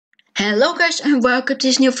Hello guys and welcome to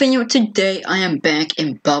this new video. Today I am back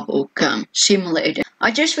in Bubblegum Simulator. I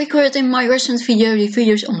just recorded in my recent video, the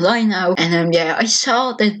video's online now, and yeah, I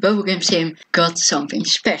saw that Bubblegum Sim got something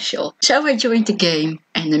special. So I joined the game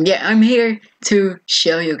and yeah, I'm here to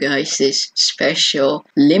show you guys this special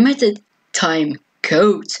limited time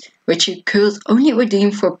code, which you could only redeem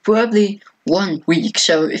for probably 1 week.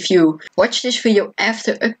 So if you watch this video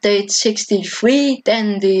after update 63,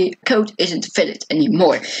 then the code isn't valid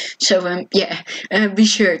anymore. So yeah, be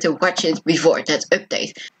sure to watch it before that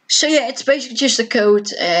update. So yeah, it's basically just a code.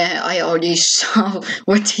 I already saw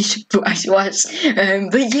what the price was,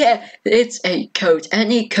 but yeah, it's a code.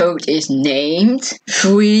 Any code is named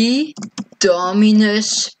Free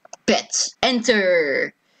Dominus Pet.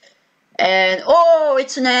 Enter. And oh,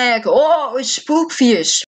 it's an egg. Oh, it's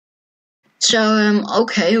spookvious. So,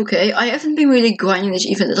 okay, I haven't been really grinding this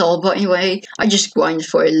event at all, but anyway, I just grinded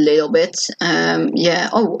for a little bit. Yeah,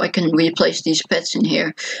 oh, I can replace these pets in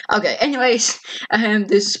here. Okay, anyways,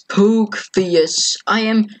 this Spookvious. I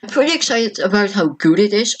am pretty excited about how good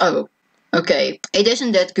it is. Oh, okay, it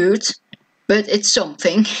isn't that good, but it's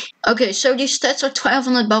something. Okay, so these stats are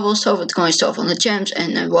 1200 bubbles, 1200 coins, 1200 gems,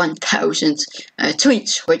 and 1000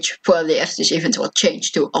 tweets, which probably after this event will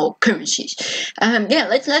change to all currencies. Yeah,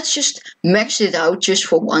 let's just max it out just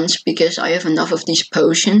for once, because I have enough of these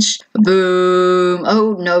potions. Boom!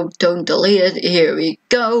 Oh no, don't delete it. Here we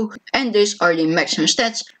go. And these are the maximum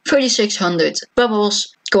stats: 3600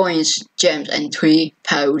 bubbles, coins, gems, and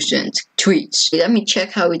 3000 tweets. Let me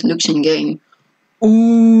check how it looks in game.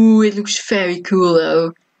 Ooh, it looks very cool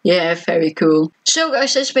though. Yeah, very cool. So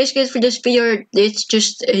guys, that's basically it for this video. It's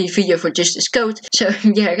just a video for just this code. So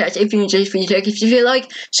yeah guys, if you enjoyed this video, give it a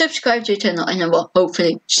like, subscribe to the channel, and I will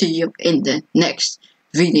hopefully see you in the next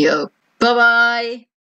video. Bye bye!